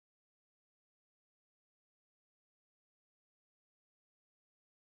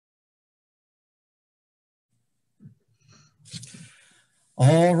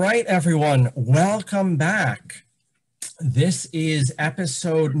All right, everyone, welcome back. This is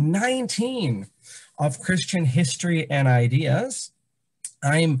episode 19 of Christian History and Ideas.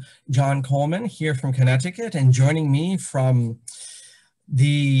 I'm John Coleman here from Connecticut, and joining me from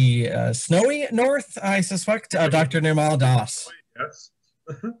the snowy north, I suspect, Dr. Nirmal Das. Yes,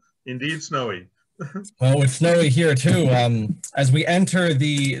 indeed snowy. Well, it's snowy here too. As we enter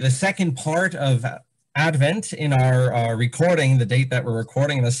the second part of Advent in our recording, the date that we're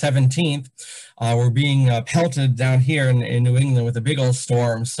recording, the 17th, we're being pelted down here in New England with a big old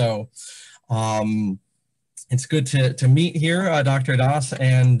storm. So it's good to meet here, Dr. Das,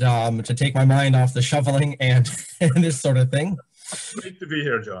 and to take my mind off the shoveling and this sort of thing. Great to be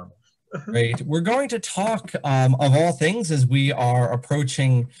here, John. Great. We're going to talk of all things as we are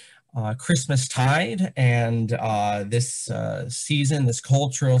approaching Christmas tide and this season, this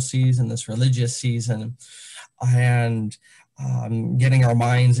cultural season, this religious season, and getting our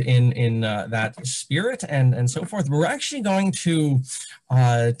minds in that spirit and so forth. We're actually going to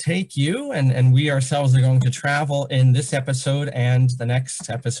take you, and we ourselves are going to travel in this episode and the next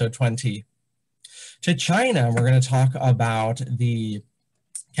episode 20 to China. We're going to talk about the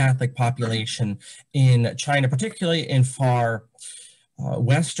Catholic population in China, particularly in far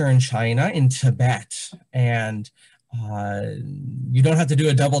Western China, in Tibet. And you don't have to do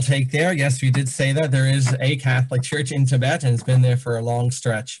a double take there. Yes, we did say that there is a Catholic church in Tibet, and it's been there for a long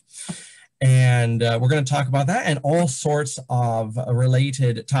stretch. And we're going to talk about that and all sorts of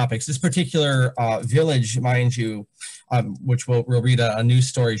related topics. This particular village, mind you, which we'll read a news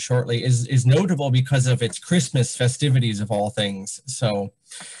story shortly, is notable because of its Christmas festivities of all things. So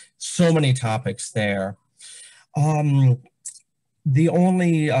many topics there. The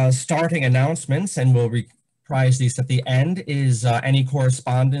only starting announcements, and we'll reprise these at the end, is any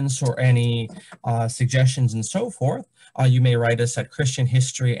correspondence or any suggestions and so forth. You may write us at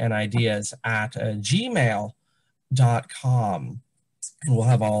christianhistoryandideas@gmail.com, and we'll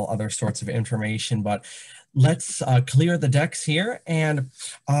have all other sorts of information. But let's clear the decks here. And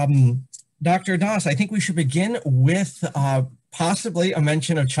Dr. Das, I think we should begin with possibly a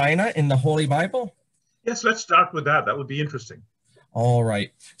mention of China in the Holy Bible. Yes, let's start with that. That would be interesting. All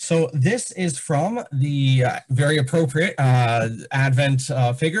right. So this is from the very appropriate Advent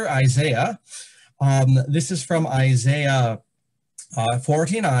figure, Isaiah. This is from Isaiah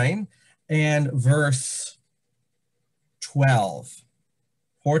 49 and verse 12.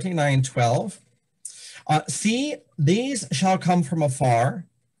 49:12. See, these shall come from afar,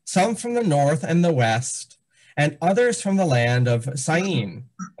 some from the north and the west, and others from the land of Syene.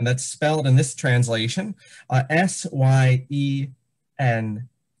 And that's spelled in this translation, Syene.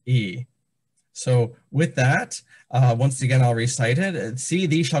 So with that, once again, I'll recite it. See,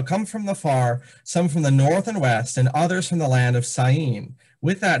 these shall come from the far, some from the north and west, and others from the land of Syene.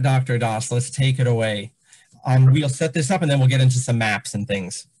 With that, Dr. Das, let's take it away. We'll set this up and then we'll get into some maps and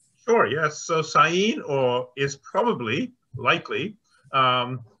things. Sure, yes. So Syene is probably, likely,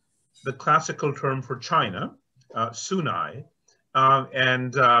 the classical term for China, Sunai,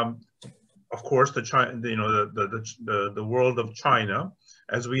 and of course, the world of China,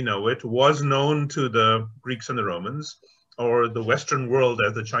 as we know it, was known to the Greeks and the Romans, or the Western world,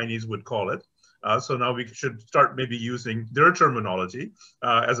 as the Chinese would call it. So now we should start maybe using their terminology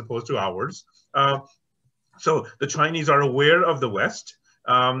as opposed to ours. So the Chinese are aware of the West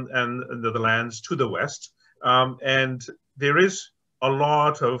and the lands to the West, and there is a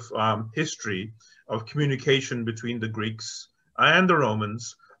lot of history of communication between the Greeks and the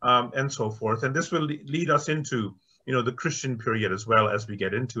Romans, and so forth. And this will lead us into, the Christian period as well as we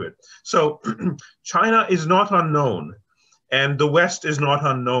get into it. So China is not unknown, and the West is not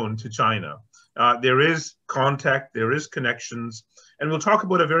unknown to China. There is contact, there is connections, and we'll talk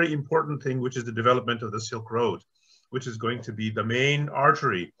about a very important thing, which is the development of the Silk Road, which is going to be the main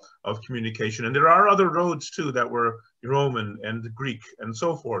artery of communication. And there are other roads too that were Roman and Greek and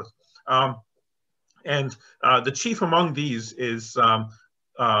so forth. And the chief among these is a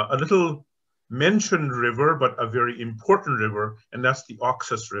little mentioned river, but a very important river, and that's the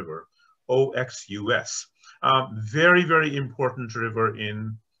Oxus River, O-X-U-S. Very, very important river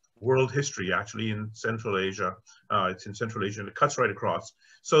in world history, actually, in Central Asia. It's in Central Asia, and it cuts right across.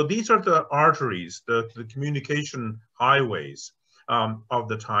 So these are the arteries, the communication highways of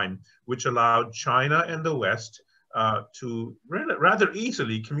the time, which allowed China and the West to rather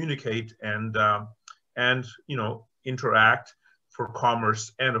easily communicate and interact for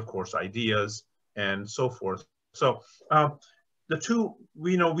commerce and, of course, ideas and so forth. So the two,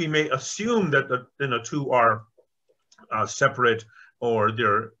 we may assume that the two are separate, or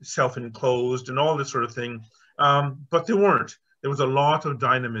they're self-enclosed and all this sort of thing, but they weren't. there was a lot of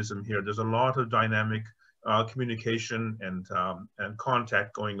dynamism here. There's a lot of dynamic communication and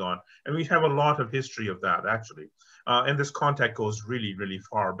contact going on. And we have a lot of history of that, actually. And this contact goes really, really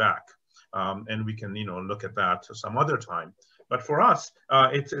far back. And we can, look at that some other time. But for us,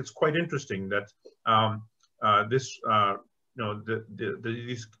 it's quite interesting that these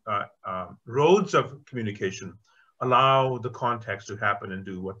roads of communication allow the context to happen and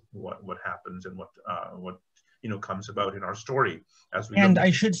do what happens and what comes about in our story as we. And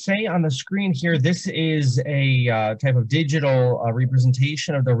I should say on the screen here, this is a type of digital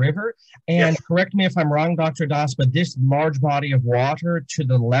representation of the river. And yes. Correct me if I'm wrong, Dr. Das, but this large body of water to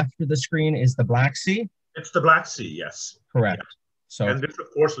the left of the screen is the Black Sea? It's the Black Sea, yes. Correct. Yeah. So, and this,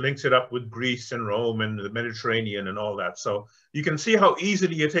 of course, links it up with Greece and Rome and the Mediterranean and all that. So you can see how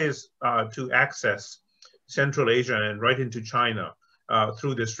easily it is to access Central Asia and right into China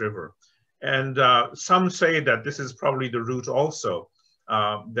through this river. And some say that this is probably the route also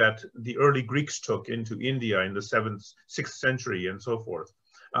that the early Greeks took into India in the 7th, 6th century and so forth.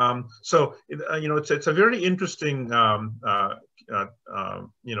 It's a very interesting,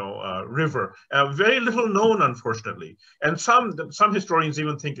 river. Very little known, unfortunately. And some historians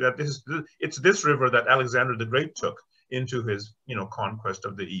even think that it's this river that Alexander the Great took into his, conquest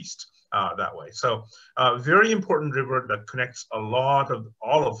of the East that way. So very important river that connects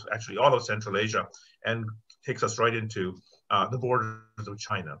all of Central Asia and takes us right into the borders of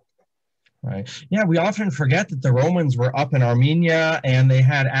China. Right. Yeah, we often forget that the Romans were up in Armenia and they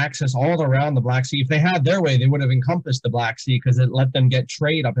had access all around the Black Sea. If they had their way, they would have encompassed the Black Sea because it let them get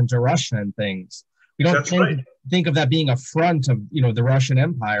trade up into Russia and things. We don't think of that being a front of the Russian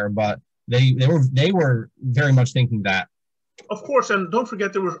Empire, but they were very much thinking that. Of course, and don't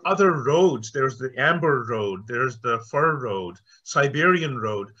forget there were other roads. There's the Amber Road, there's the Fur Road, Siberian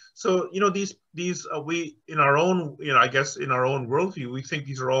Road. So these we in our own I guess in our own worldview we think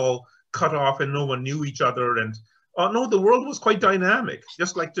these are all cut off and no one knew each other. And no, the world was quite dynamic,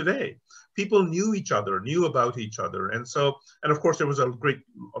 just like today. People knew each other, knew about each other. And of course, there was a great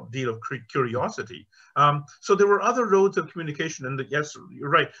deal of curiosity. So there were other roads of communication. And yes, you're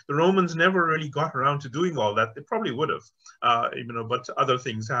right. The Romans never really got around to doing all that. They probably would have, but other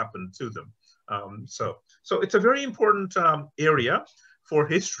things happened to them. So it's a very important area for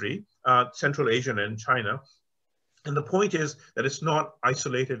history, Central Asia and China. And the point is that it's not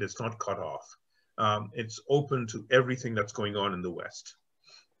isolated, it's not cut off. It's open to everything that's going on in the West.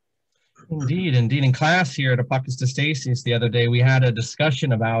 Indeed. In class here at Apophis Stasius the other day, we had a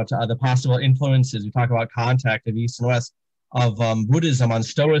discussion about the possible influences. We talk about contact of East and West of Buddhism on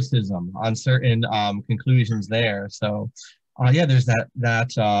Stoicism, on certain conclusions there. So, yeah, there's that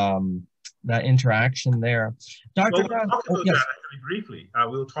interaction there. Dr. Well, we'll talk about that actually briefly.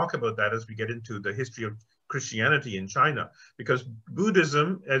 We'll talk about that as we get into the history of Christianity in China, because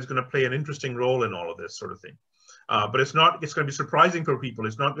Buddhism is going to play an interesting role in all of this sort of thing. But it's going to be surprising for people.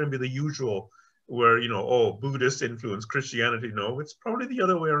 It's not going to be the usual where, Buddhists influence Christianity. No, it's probably the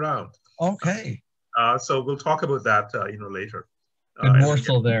other way around. Okay. So we'll talk about that, later. Good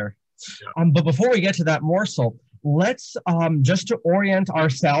morsel there. Yeah. But before we get to that morsel, let's just to orient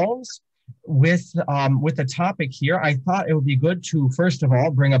ourselves with the topic here, I thought it would be good to, first of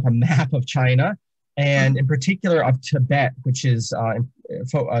all, bring up a map of China, and in particular of Tibet, which is a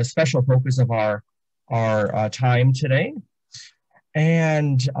special focus of our time today.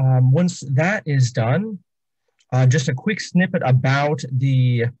 And once that is done, just a quick snippet about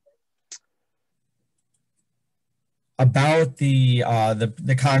the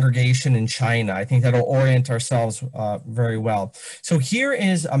congregation in China. I think that'll orient ourselves very well. So here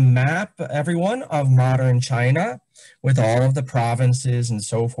is a map, everyone, of modern China with all of the provinces and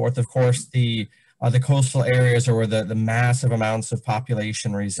so forth. Of course, the coastal areas are where the massive amounts of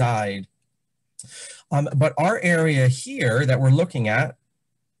population reside. But our area here that we're looking at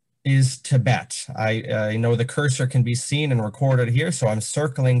is Tibet. I know the cursor can be seen and recorded here, so I'm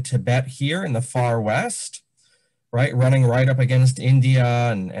circling Tibet here in the far west, right, running right up against India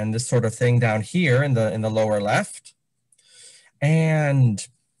and this sort of thing down here in the lower left. And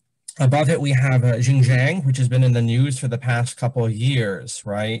above it, we have Xinjiang, which has been in the news for the past couple of years,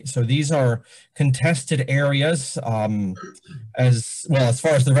 right? So these are contested areas as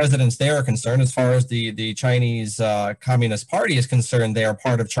far as the residents there are concerned. As far as the Chinese Communist Party is concerned, they are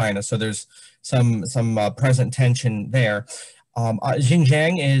part of China. So there's some present tension there.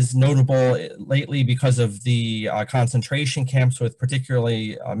 Xinjiang is notable lately because of the concentration camps with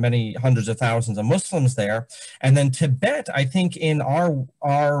particularly many hundreds of thousands of Muslims there. And then Tibet, I think in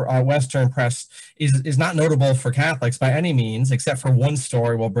our Western press is not notable for Catholics by any means, except for one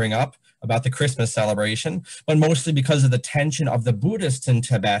story we'll bring up about the Christmas celebration, but mostly because of the tension of the Buddhists in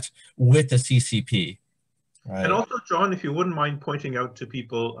Tibet with the CCP. Right. And also, John, if you wouldn't mind pointing out to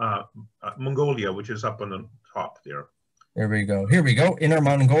people Mongolia, which is up on the top there. There we go. Here we go. Inner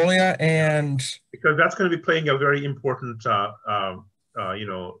Mongolia, and because that's going to be playing a very important,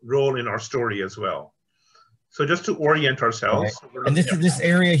 role in our story as well. So just to orient ourselves. Right. And this is this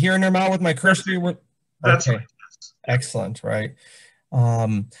area here, Nirmal, with my cursor. That's okay. Right. Excellent. Right.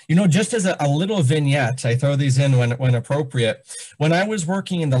 Just as a little vignette, I throw these in when appropriate. When I was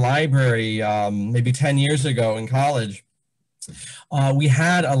working in the library, maybe 10 years ago in college, we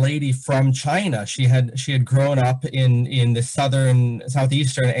had a lady from China. She had grown up in the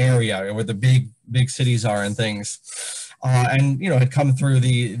southeastern area where the big cities are and things, and had come through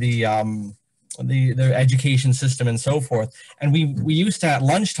the education system and so forth. And we used to at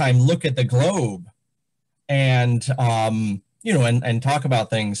lunchtime look at the globe, and and talk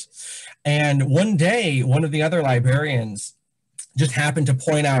about things. And one day, one of the other librarians just happened to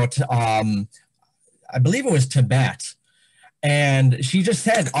point out, I believe it was Tibet. And she just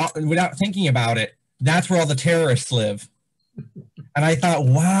said, without thinking about it, that's where all the terrorists live. And I thought,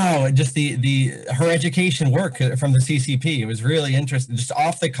 wow, just her education work from the CCP, it was really interesting, just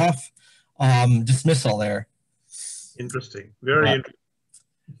off the cuff dismissal there. Interesting, very interesting.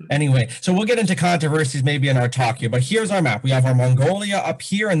 Anyway, so we'll get into controversies maybe in our talk here, but here's our map. We have our Mongolia up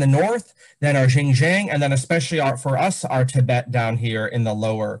here in the north, then our Xinjiang, and then especially for us, our Tibet down here in the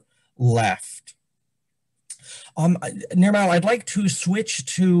lower left. Nirmal, I'd like to switch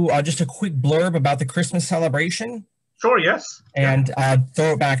to just a quick blurb about the Christmas celebration. Sure, yes. And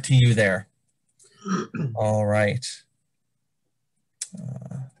throw it back to you there. All right.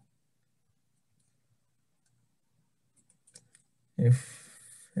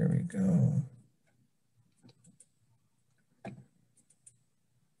 Here we go.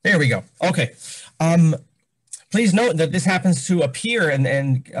 There we go. Okay. Please note that this happens to appear on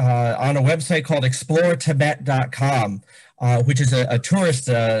a website called exploretibet.com, which is a tourist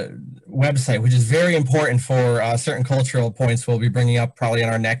website, which is very important for certain cultural points we'll be bringing up probably in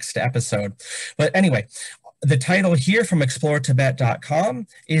our next episode. But anyway, the title here from exploretibet.com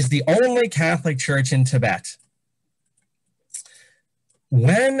is "The Only Catholic Church in Tibet."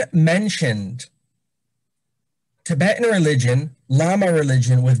 When mentioned, Tibetan religion, Lama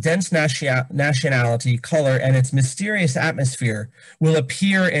religion with dense nationality, color, and its mysterious atmosphere will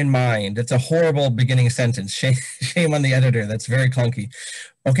appear in mind. It's a horrible beginning sentence. Shame on the editor. That's very clunky.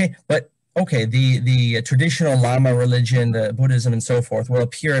 Okay, but okay, the traditional Lama religion, the Buddhism and so forth will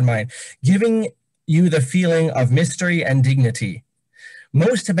appear in mind, giving you the feeling of mystery and dignity.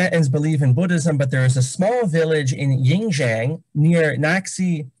 Most Tibetans believe in Buddhism, but there is a small village in Xinjiang near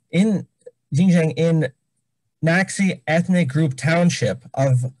Naxi in Naxi Ethnic Group Township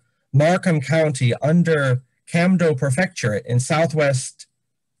of Markham County under Kamdo Prefectorate in southwest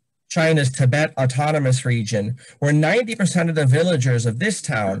China's Tibet Autonomous Region, where 90% of the villagers of this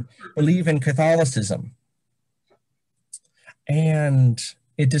town believe in Catholicism. And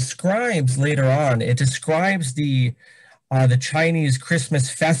it describes later on, the Chinese Christmas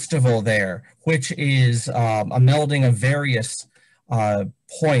festival there, which is a melding of various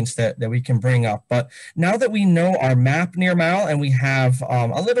points that we can bring up. But now that we know our map, Nirmal, and we have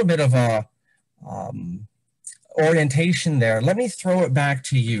a little bit of a orientation there, let me throw it back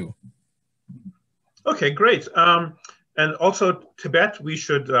to you. Okay, great. And also Tibet, we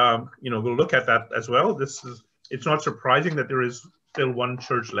should, we'll look at that as well. It's not surprising that there is still one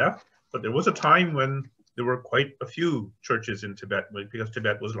church left, but there was a time when there were quite a few churches in Tibet because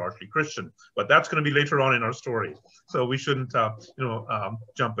Tibet was largely Christian, but that's going to be later on in our story. So we shouldn't,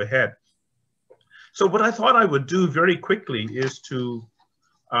 jump ahead. So what I thought I would do very quickly is to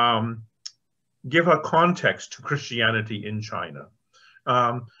give a context to Christianity in China.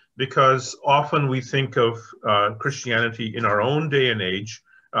 Because often we think of Christianity in our own day and age,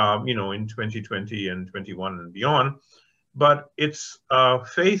 in 2020 and 21 and beyond, but it's a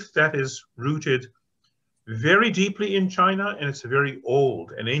faith that is rooted very deeply in China, and it's very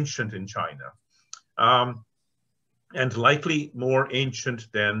old and ancient in China, and likely more ancient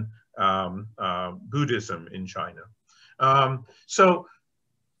than Buddhism in China. So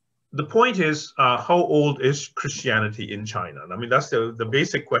the point is, how old is Christianity in China? I mean, that's the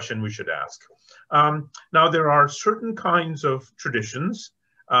basic question we should ask. Now, there are certain kinds of traditions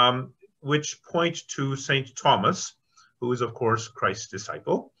which point to St. Thomas, who is, of course, Christ's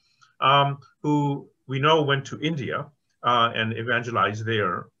disciple, who we know went to India and evangelized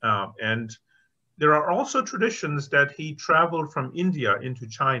there. And there are also traditions that he traveled from India into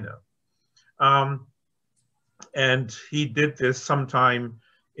China. And he did this sometime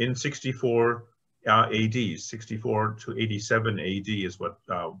in 64 AD, 64 to 87 AD is what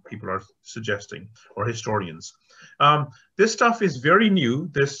people are suggesting, or historians. This stuff is very new,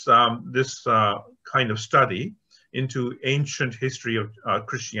 this kind of study into ancient history of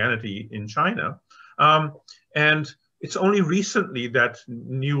Christianity in China. And it's only recently that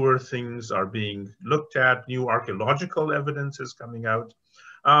newer things are being looked at, new archaeological evidence is coming out.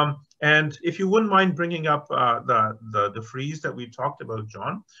 And if you wouldn't mind bringing up the frieze that we talked about,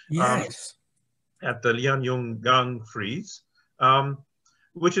 John. Yes. At the Lianyungang frieze,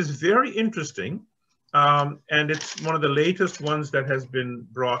 which is very interesting. And it's one of the latest ones that has been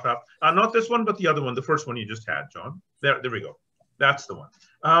brought up. Not this one, but the other one, the first one you just had, John. There we go. That's the one.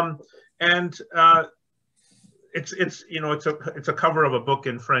 It's a cover of a book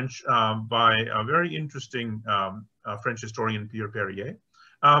in French by a very interesting French historian, Pierre Perrier.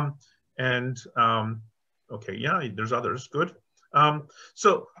 Okay, yeah, there's others. Good.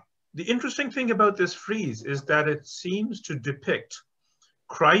 So the interesting thing about this frieze is that it seems to depict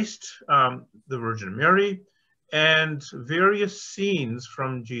Christ, the Virgin Mary, and various scenes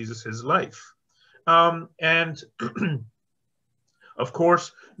from Jesus's life. And of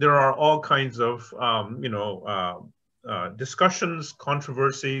course, there are all kinds of, discussions,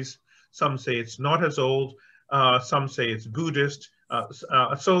 controversies. Some say it's not as old. Some say it's Buddhist.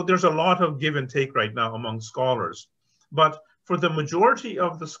 So there's a lot of give and take right now among scholars. But for the majority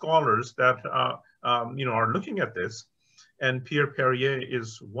of the scholars that are looking at this, and Pierre Perrier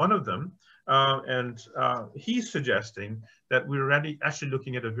is one of them, and he's suggesting that we're actually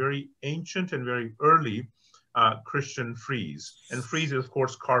looking at a very ancient and very early Christian frieze. And frieze is, of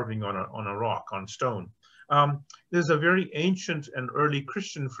course, carving on a rock, on stone. There's a very ancient and early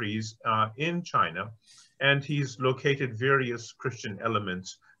Christian frieze in China, and he's located various Christian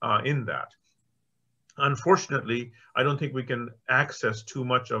elements in that. Unfortunately, I don't think we can access too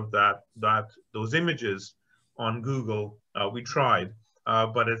much of those images on Google. We tried,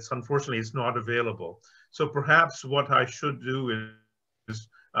 but unfortunately it's not available. So perhaps what I should do is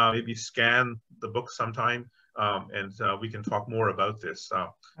maybe scan the book sometime, and we can talk more about this.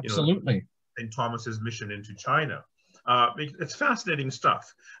 Absolutely. St. Thomas's mission into China. It's fascinating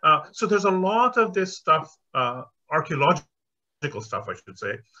stuff. So there's a lot of this stuff, archaeological stuff, I should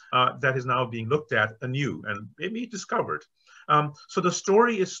say, that is now being looked at anew and maybe discovered. So the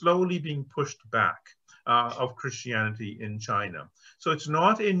story is slowly being pushed back of Christianity in China. So it's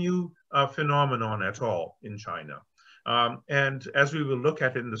not a new phenomenon at all in China. And as we will look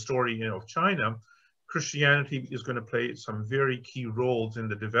at in the story of China, Christianity is going to play some very key roles in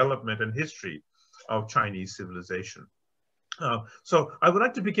the development and history of Chinese civilization. So I would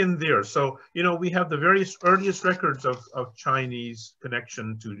like to begin there. So, we have the various earliest records of Chinese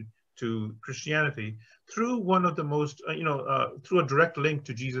connection to Christianity through one of the most, through a direct link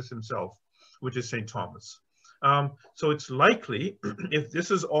to Jesus himself, which is St. Thomas. So it's likely, if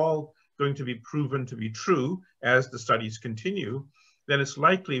this is all going to be proven to be true as the studies continue, then it's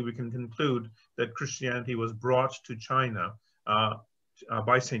likely we can conclude that Christianity was brought to China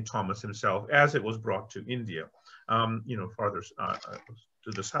by St. Thomas himself, as it was brought to India, farther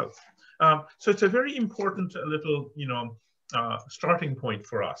to the south. So it's a very important little, starting point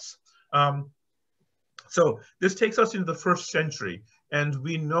for us. So this takes us into the 1st century, and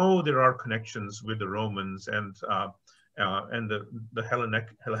we know there are connections with the Romans and the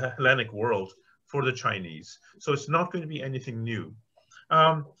Hellenic world for the Chinese. So it's not going to be anything new.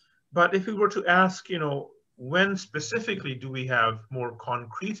 But if we were to ask, when specifically do we have more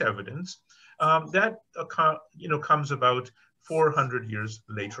concrete evidence, that comes about 400 years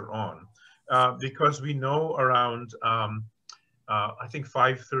later on, because we know around I think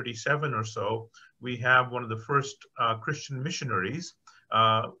 537 or so, we have one of the first Christian missionaries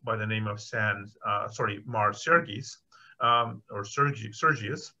by the name of Mar Sergius, or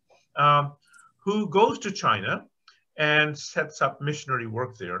Sergius, who goes to China and sets up missionary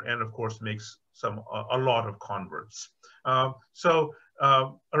work there, and of course makes a lot of converts. So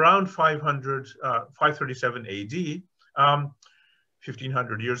around 537 AD,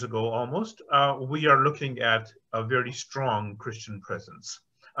 1500 years ago almost, we are looking at a very strong Christian presence.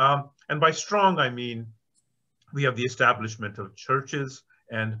 And by strong, I mean we have the establishment of churches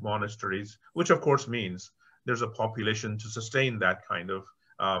and monasteries, which of course means there's a population to sustain that kind of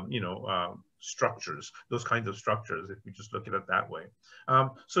structures, those kinds of structures, if we just look at it that way.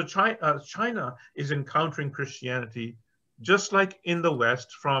 So China is encountering Christianity just like in the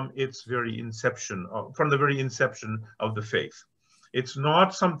West from its very inception, from the very inception of the faith. It's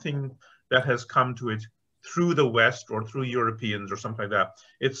not something that has come to it through the West or through Europeans or something like that.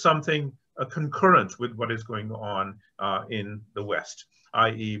 It's something concurrent with what is going on in the West,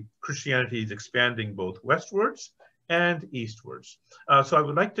 i.e. Christianity is expanding both westwards and eastwards. So I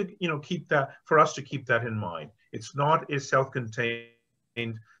would like to, keep that, for us to keep that in mind. It's not a self-contained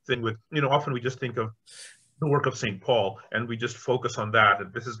thing with, often we just think of the work of St. Paul and we just focus on that,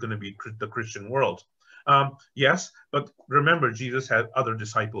 and this is going to be the Christian world. Yes, but remember, Jesus had other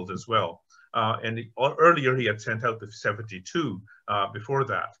disciples as well. Earlier he had sent out the 72 before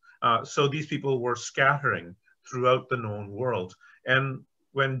that. So these people were scattering throughout the known world. And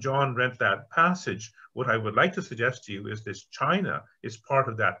when John read that passage, what I would like to suggest to you is this: China is part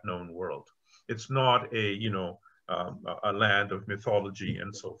of that known world. It's not a land of mythology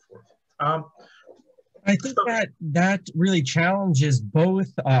and so forth. I think that really challenges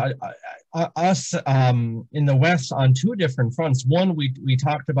both us in the West on two different fronts. One, we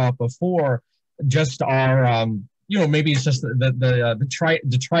talked about before, just our maybe it's just the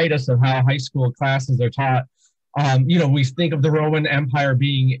detritus of how high school classes are taught. We think of the Roman Empire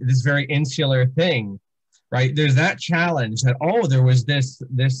being this very insular thing, right? There's that challenge that, there was this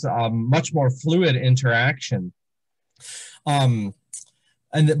much more fluid interaction.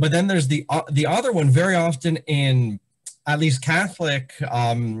 But then there's the other one. Very often in at least Catholic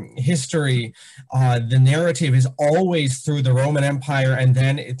history, the narrative is always through the Roman Empire and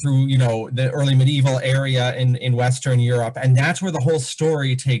then through the early medieval area in Western Europe, and that's where the whole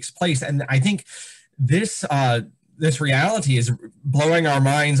story takes place. And I think this reality is blowing our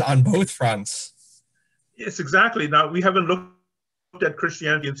minds on both fronts. Yes, exactly. Now, we haven't looked at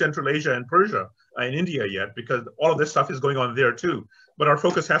Christianity in Central Asia and Persia and India yet, because all of this stuff is going on there too. But our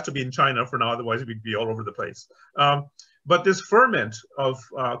focus has to be in China for now, otherwise we'd be all over the place. But this ferment of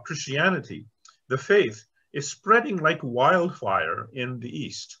Christianity, the faith, is spreading like wildfire in the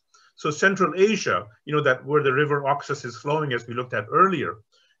East. So Central Asia, that where the river Oxus is flowing, as we looked at earlier,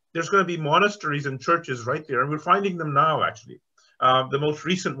 there's going to be monasteries and churches right there, and we're finding them now, actually. The most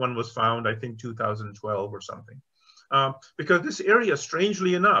recent one was found, I think, 2012 or something. Because this area,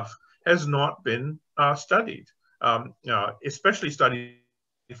 strangely enough, has not been studied, especially studied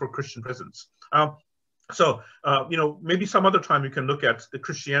for Christian presence. So, maybe some other time we can look at the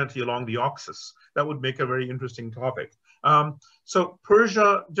Christianity along the Oxus. That would make a very interesting topic. So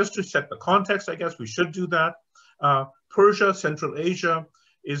Persia, just to set the context, I guess we should do that. Persia, Central Asia,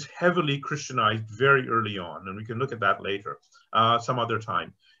 is heavily Christianized very early on, and we can look at that later, some other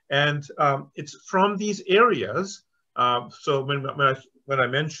time. And it's from these areas. So when I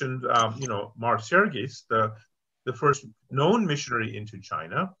mentioned, Mar Sergis, the first known missionary into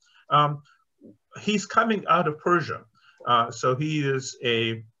China, he's coming out of Persia. So he is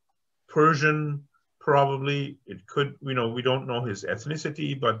a Persian, probably. It could, we don't know his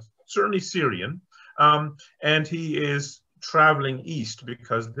ethnicity, but certainly Syrian. And he is traveling east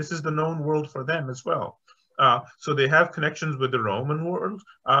because this is the known world for them as well. So they have connections with the Roman world,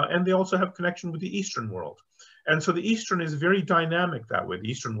 and they also have connection with the Eastern world. And so the Eastern is very dynamic that way, the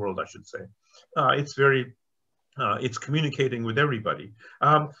Eastern world, I should say. It's communicating with everybody.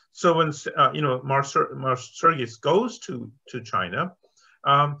 So when, Mar Sergis goes to China,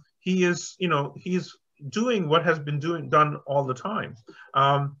 he is, he's doing what has been done all the time.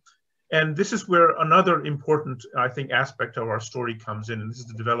 And this is where another important, I think, aspect of our story comes in, and this is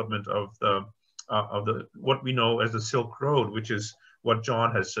the development of the what we know as the Silk Road, which is what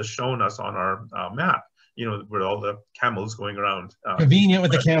John has just shown us on our map. Where all the camels going around. Convenient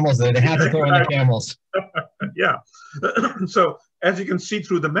with the camels, though. They have to throw in the camels. Yeah. So as you can see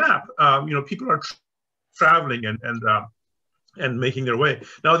through the map, people are traveling and making their way.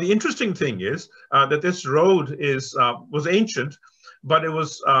 Now, the interesting thing is that this road was ancient, but it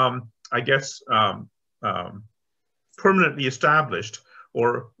was, I guess, permanently established,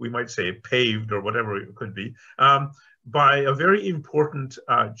 or we might say paved, or whatever it could be, by a very important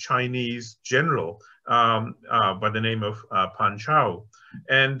Chinese general by the name of Pan Chao.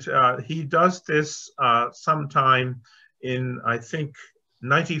 And he does this sometime in, I think,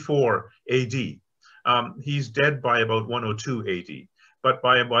 94 AD. He's dead by about 102 AD. But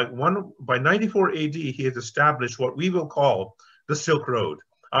by 94 AD, he has established what we will call the Silk Road,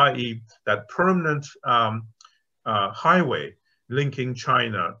 i.e. that permanent highway linking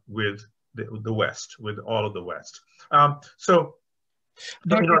China with the West, with all of the West. So,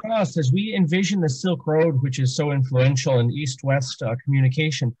 Dr. Ross, as we envision the Silk Road, which is so influential in East-West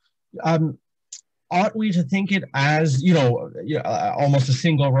communication, ought we to think it as, almost a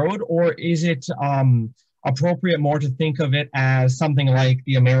single road, or is it appropriate more to think of it as something like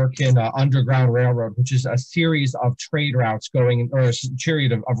the American Underground Railroad, which is a series of trade routes going, or a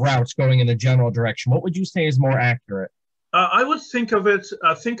series of routes going in a general direction? What would you say is more accurate? I would think of it,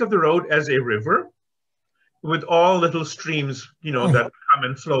 think of the road as a river with all little streams, that come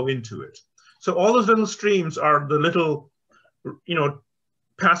and flow into it. So all those little streams are the little,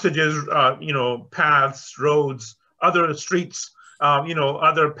 passages, paths, roads, other streets,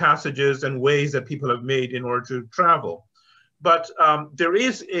 other passages and ways that people have made in order to travel. But there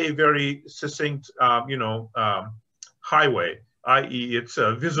is a very succinct, highway, i.e. it's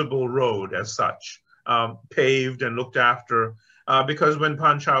a visible road as such, paved and looked after, because when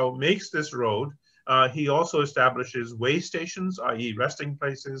Pan Chao makes this road, he also establishes way stations, i.e. resting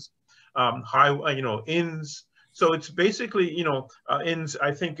places, inns. So it's basically, inns,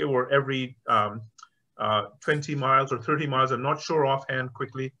 I think it were every 20 miles or 30 miles, I'm not sure offhand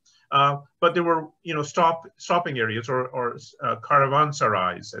quickly, but there were, stopping areas or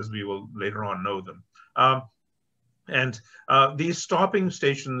caravanserais, as we will later on know them. And these stopping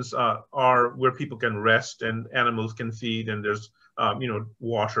stations are where people can rest and animals can feed, and there's,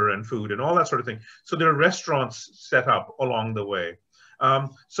 water and food and all that sort of thing. So there are restaurants set up along the way.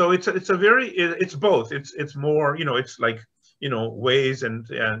 So it's both. It's more, it's like, ways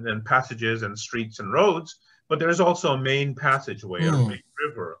and passages and streets and roads, but there's also a main passageway, or a main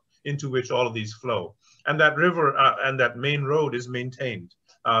river into which all of these flow. And that river and that main road is maintained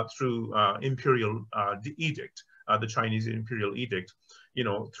through imperial edict, the Chinese imperial edict,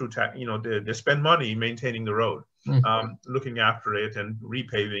 through, they spend money maintaining the road, looking after it and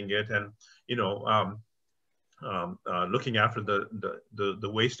repaving it, and, looking after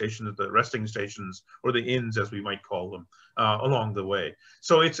the way stations, the resting stations, or the inns, as we might call them, along the way.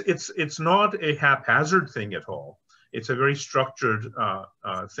 So it's not a haphazard thing at all. It's a very structured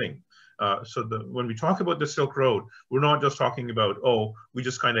thing. So when we talk about the Silk Road, we're not just talking about, we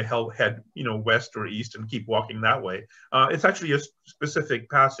just kind of head, west or east and keep walking that way. It's actually a specific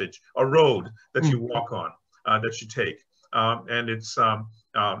passage, a road that you walk on, that you take, and it's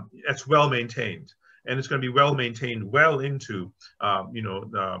well maintained. And it's going to be well maintained well into,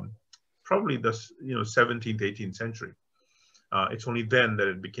 probably the 17th, 18th century. It's only then that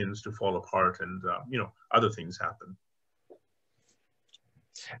it begins to fall apart, and other things happen.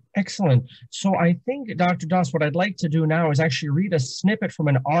 Excellent. So I think, Dr. Das, what I'd like to do now is actually read a snippet from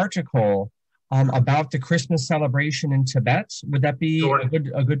an article about the Christmas celebration in Tibet. Would that be Sure.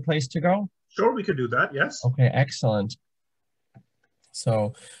 a good place to go? Sure, we could do that. Yes. Okay, excellent.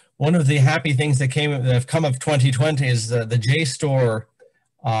 So one of the happy things that have come of 2020 is the JSTOR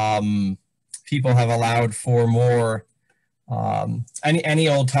people have allowed for more any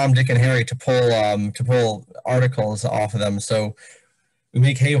old Tom, Dick, and Harry to pull articles off of them. So we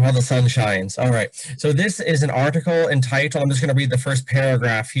make hay while the sun shines. All right. So this is an article entitled, I'm just going to read the first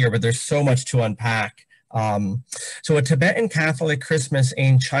paragraph here, but there's so much to unpack. So a Tibetan Catholic Christmas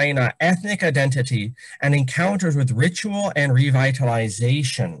in China, ethnic identity and encounters with ritual and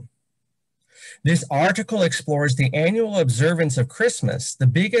revitalization. This article explores the annual observance of Christmas, the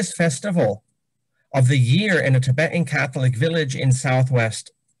biggest festival of the year in a Tibetan Catholic village in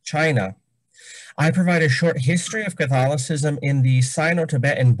southwest China. I provide a short history of Catholicism in the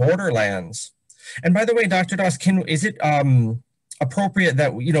Sino-Tibetan borderlands. And by the way, Dr. Das, is it appropriate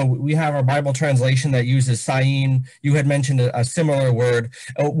that, we have our Bible translation that uses Sayin? You had mentioned a similar word.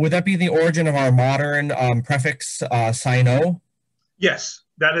 Would that be the origin of our modern prefix Sino? Yes,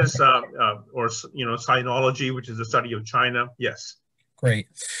 that is, or Sinology, which is the study of China. Yes. Great.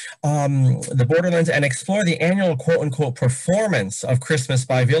 The borderlands, and explore the annual quote-unquote performance of Christmas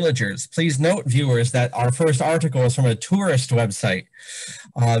by villagers. Please note, viewers, that our first article is from a tourist website.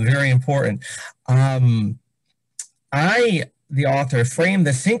 Very important. The author, framed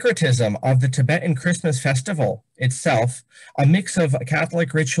the syncretism of the Tibetan Christmas festival itself, a mix of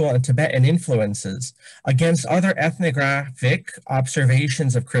Catholic ritual and Tibetan influences, against other ethnographic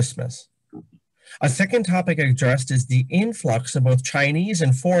observations of Christmas. A second topic addressed is the influx of both Chinese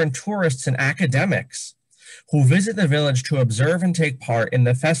and foreign tourists and academics who visit the village to observe and take part in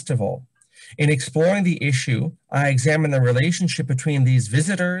the festival. In exploring the issue, I examine the relationship between these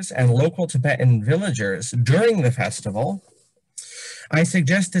visitors and local Tibetan villagers during the festival. I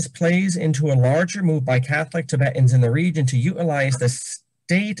suggest this plays into a larger move by Catholic Tibetans in the region to utilize the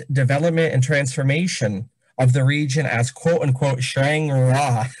state development and transformation of the region as quote-unquote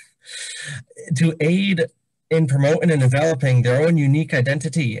Shangri-La to aid in promoting and developing their own unique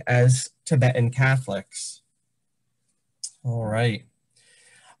identity as Tibetan Catholics. All right.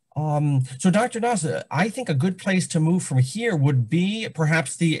 So Dr. Doss, I think a good place to move from here would be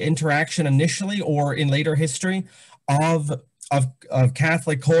perhaps the interaction initially or in later history of of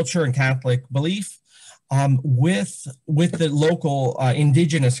Catholic culture and Catholic belief with the local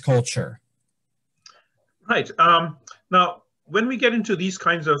indigenous culture. Right. Now, when we get into these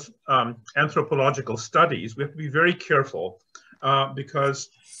kinds of anthropological studies, we have to be very careful because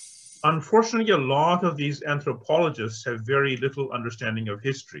unfortunately, a lot of these anthropologists have very little understanding of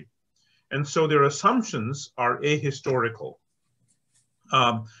history. And so their assumptions are ahistorical,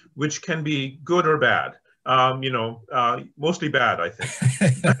 which can be good or bad. Mostly bad, I think.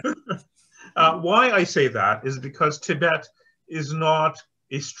 Why I say that is because Tibet is not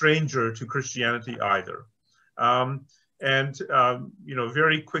a stranger to Christianity either.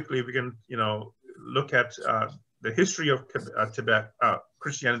 Very quickly we can, look at the history of Tibet,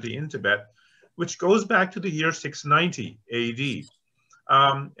 Christianity in Tibet, which goes back to the year 690 AD.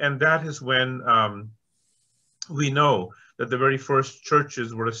 And that is when we know that the very first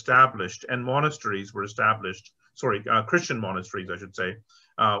churches were established and monasteries were established, Christian monasteries, I should say,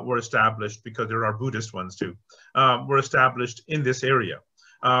 were established, because there are Buddhist ones too, were established in this area.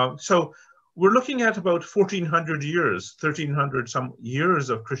 So we're looking at about 1400 years, 1300 some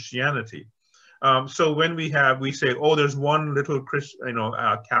years of Christianity. So when we say, oh, there's one little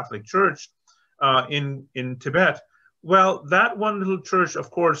Catholic church in Tibet. Well, that one little church,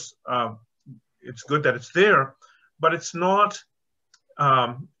 of course, it's good that it's there, but it's not,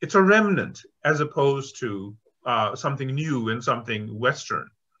 it's a remnant as opposed to something new and something Western.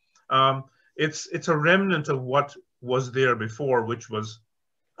 It's a remnant of what was there before, which was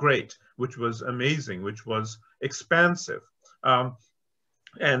great, which was amazing, which was expansive.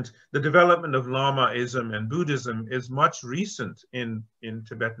 And the development of Lamaism and Buddhism is much recent in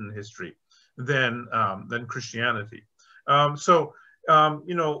Tibetan history than Christianity. From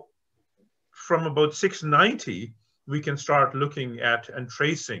about 690, we can start looking at and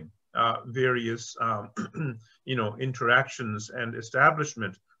tracing various, interactions and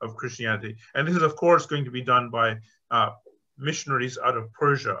establishment of Christianity. And this is, of course, going to be done by missionaries out of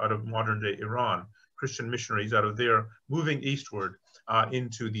Persia, out of modern-day Iran, Christian missionaries out of there, moving eastward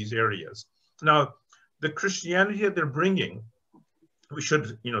into these areas. Now, the Christianity that they're bringing, we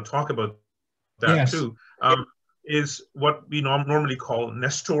should, talk about that yes. too, is what we normally call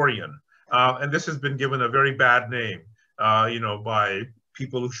Nestorian. And this has been given a very bad name, by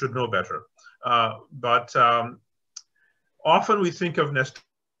people who should know better. But often we think of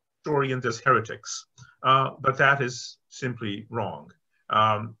Nestorians as heretics, but that is simply wrong.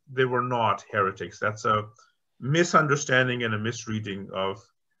 They were not heretics. That's a misunderstanding and a misreading of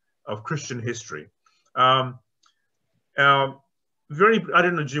Christian history. I don't know,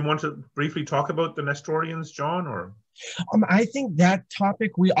 do you want to briefly talk about the Nestorians, John, or? I think that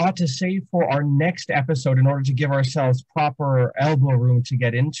topic we ought to save for our next episode in order to give ourselves proper elbow room to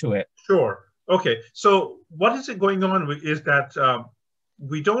get into it. Sure. Okay. So what is it going on is that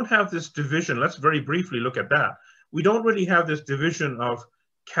we don't have this division. Let's very briefly look at that. We don't really have this division of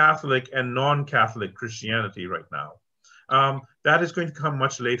Catholic and non-Catholic Christianity right now. That is going to come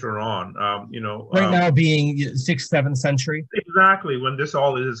much later on, Right now being 6th, 7th century? Exactly, when this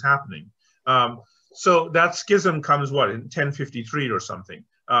all is happening. So that schism comes, what, in 1053 or something,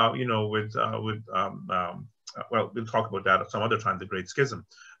 well, we'll talk about that at some other time, the Great Schism,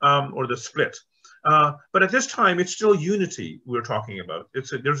 or the split. But at this time, it's still unity we're talking about.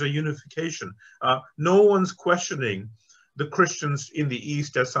 There's a unification. No one's questioning the Christians in the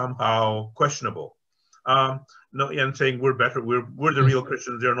East as somehow questionable. And saying we're better, we're the real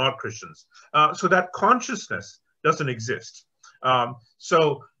Christians, they're not Christians. So that consciousness doesn't exist.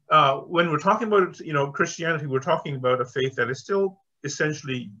 When we're talking about, Christianity, we're talking about a faith that is still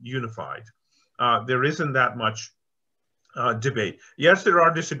essentially unified. There isn't that much debate. Yes, there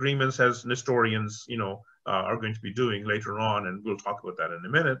are disagreements, as Nestorians, are going to be doing later on, and we'll talk about that in a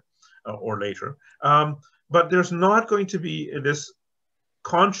minute or later. But there's not going to be this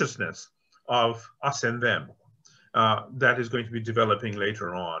consciousness of us and them that is going to be developing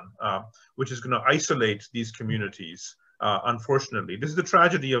later on, which is going to isolate these communities. Unfortunately, this is the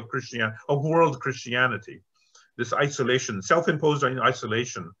tragedy of Christianity, of world Christianity. This isolation, self-imposed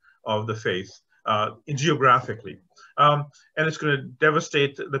isolation of the faith geographically. And it's going to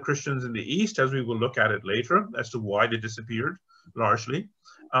devastate the Christians in the East, as we will look at it later, as to why they disappeared, largely.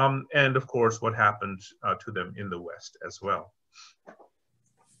 And of course, what happened to them in the West as well.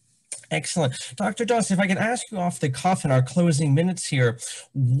 Excellent. Dr. Doss, if I can ask you off the cuff in our closing minutes here,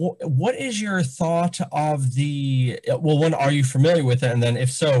 what is your thought of one, are you familiar with it? And then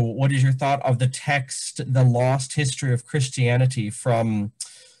if so, what is your thought of the text, The Lost History of Christianity from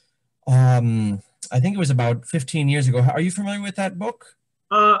I think it was about 15 years ago. Are you familiar with that book?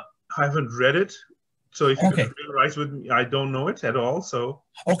 I haven't read it, so if you could Okay. familiarize with me, I don't know it at all. So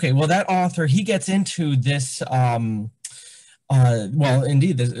Okay. Well, that author, he gets into this. Well,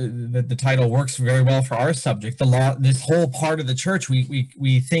 indeed, the title works very well for our subject. The law, this whole part of the church,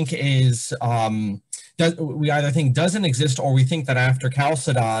 we think is we either think doesn't exist, or we think that after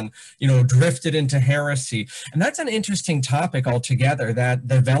Chalcedon, drifted into heresy, and that's an interesting topic altogether. That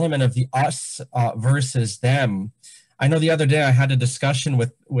the development of the us versus them. I know the other day I had a discussion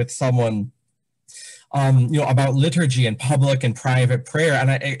with someone about liturgy and public and private prayer.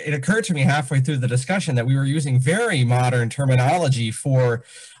 And it occurred to me halfway through the discussion that we were using very modern terminology for,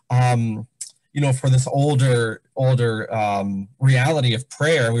 for this older reality of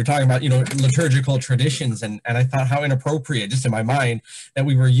prayer. We were talking about, liturgical traditions, and I thought how inappropriate, just in my mind, that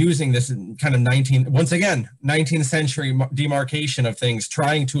we were using this kind of 19th century demarcation of things,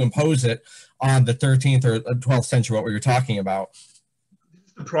 trying to impose it on the 13th or 12th century, what we were talking about.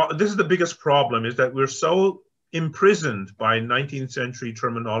 this is the biggest problem, is that we're so imprisoned by 19th century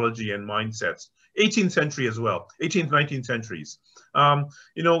terminology and mindsets, 18th century as well, 18th, 19th centuries.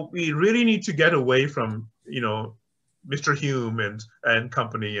 We really need to get away from, Mr. Hume and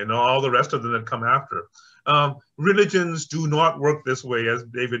company and all the rest of them that come after. Religions do not work this way, as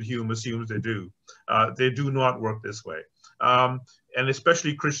David Hume assumes they do. They do not work this way. And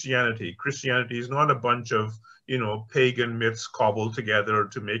especially Christianity. Christianity is not a bunch of, pagan myths cobbled together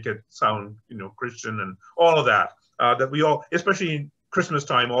to make it sound, Christian, and all of that. That we all, especially in Christmas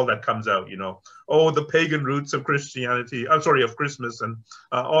time, all that comes out, oh, the pagan roots of Christianity, I'm sorry, of Christmas, and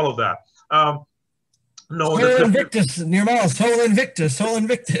all of that. No, Sol Invictus, Nirmal, Sol Invictus, Sol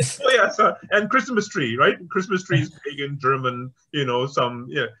Invictus. Oh yes, and Christmas tree, right? Christmas tree is pagan, German, some,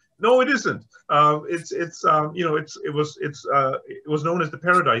 yeah. No, it isn't. It was known as the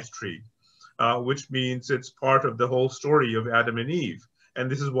Paradise Tree, which means it's part of the whole story of Adam and Eve. And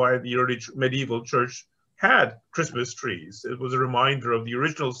this is why the early medieval church had Christmas trees. It was a reminder of the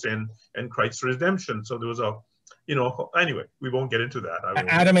original sin and Christ's redemption. So there was anyway, we won't get into that.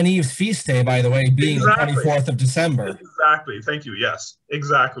 Adam and Eve's feast day, by the way, being exactly. The 24th of December. Exactly. Thank you. Yes,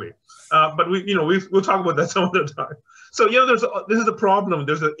 exactly. But we'll talk about that some other time. So, this is the problem.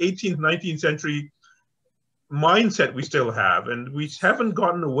 There's an 18th, 19th century mindset we still have, and we haven't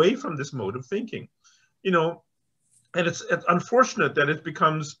gotten away from this mode of thinking, and it's unfortunate that it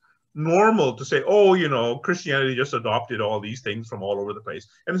becomes normal to say, oh, Christianity just adopted all these things from all over the place.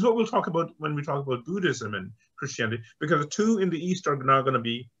 And it's what we'll talk about when we talk about Buddhism and Christianity, because the two in the East are now going to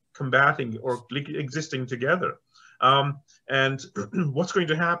be combating or existing together. And what's going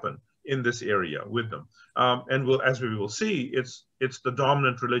to happen in this area with them? And as we will see, it's the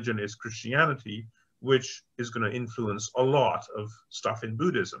dominant religion is Christianity, which is going to influence a lot of stuff in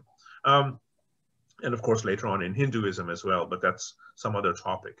Buddhism. And of course, later on in Hinduism as well, but that's some other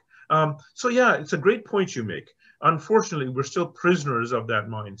topic. So yeah, it's a great point you make. Unfortunately, we're still prisoners of that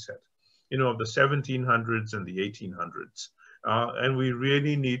mindset, of the 1700s and the 1800s. And we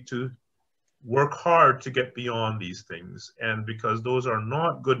really need to work hard to get beyond these things. And because those are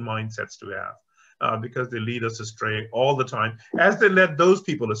not good mindsets to have, because they lead us astray all the time, as they led those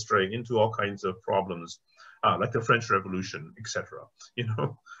people astray into all kinds of problems, like the French Revolution, etc.,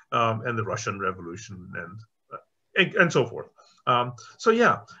 and the Russian Revolution, and so forth. So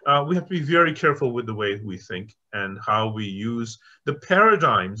yeah, we have to be very careful with the way we think and how we use the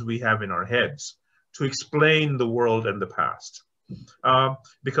paradigms we have in our heads to explain the world and the past.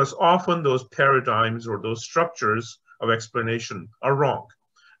 Because often those paradigms or those structures of explanation are wrong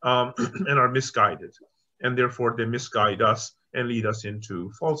and are misguided. And therefore they misguide us and lead us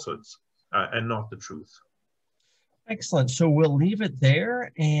into falsehoods and not the truth. Excellent. So we'll leave it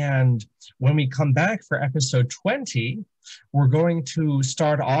there. And when we come back for episode 20, we're going to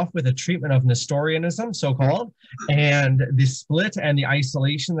start off with a treatment of Nestorianism, so-called, and the split and the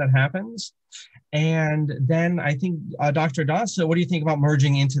isolation that happens. And then I think, Dr. Das, what do you think about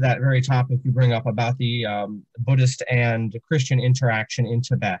merging into that very topic you bring up about the Buddhist and Christian interaction in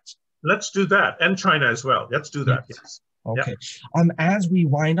Tibet? Let's do that. And China as well. Let's do that. Yes. Okay. Yep. As we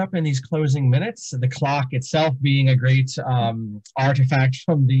wind up in these closing minutes, the clock itself being a great artifact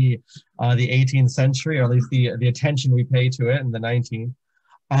from the 18th century, or at least the attention we pay to it in the 19th.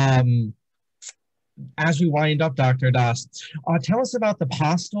 As we wind up, Dr. Das, tell us about the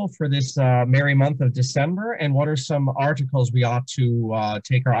postil for this merry month of December, and what are some articles we ought to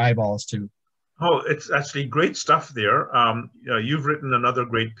take our eyeballs to? Oh, it's actually great stuff there. You've written another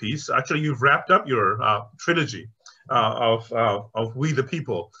great piece. Actually, you've wrapped up your trilogy of We the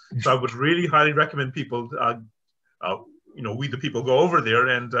People. So I would really highly recommend people we the people go over there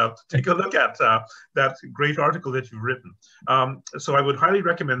and take a look at that great article that you've written. So I would highly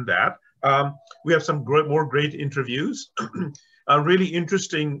recommend that. We have some more great interviews, a really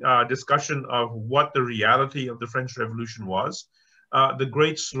interesting discussion of what the reality of the French Revolution was, the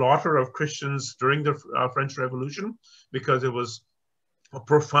great slaughter of Christians during the French Revolution, because it was a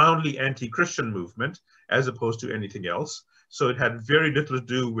profoundly anti-Christian movement as opposed to anything else. So it had very little to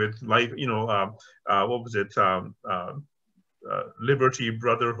do with life, what was it? Liberty,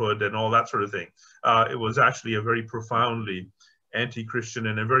 brotherhood, and all that sort of thing. It was actually a very profoundly anti-Christian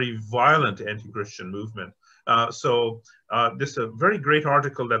and a very violent anti-Christian movement. So this is a very great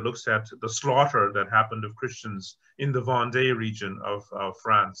article that looks at the slaughter that happened of Christians in the Vendée region of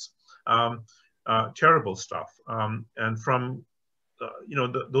France. Terrible stuff. And from,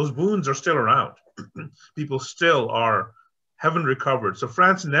 those wounds are still around. People still haven't recovered. So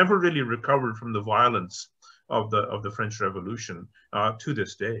France never really recovered from the violence of the French Revolution to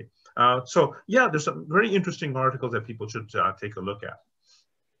this day. So yeah, there's some very interesting articles that people should take a look at.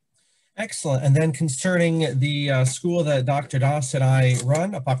 Excellent. And then concerning the school that Dr. Doss and I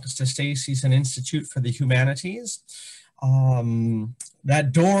run, Apocalypse Stacey's an Institute for the Humanities.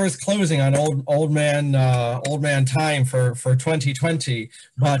 That door is closing on old man time for 2020,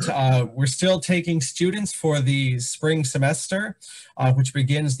 but we're still taking students for the spring semester, which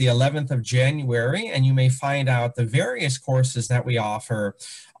begins the 11th of January, and you may find out the various courses that we offer.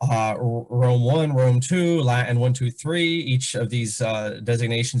 Rome 1, Rome 2, Latin 1, 2, 3, each of these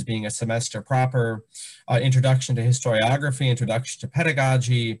designations being a semester proper, introduction to historiography, introduction to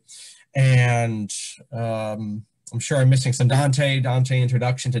pedagogy, and I'm sure I'm missing some Dante,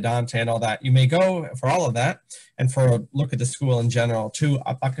 introduction to Dante and all that. You may go for all of that and for a look at the school in general to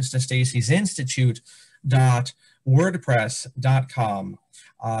Apocalypse Stacey's Institute.wordpress.com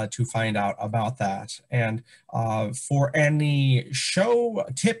to find out about that. And for any show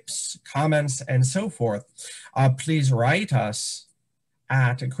tips, comments, and so forth, please write us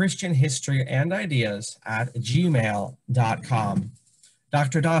at christianhistoryandideas@gmail.com.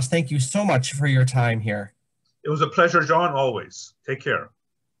 Dr. Doss, thank you so much for your time here. It was a pleasure, John, always. Take care.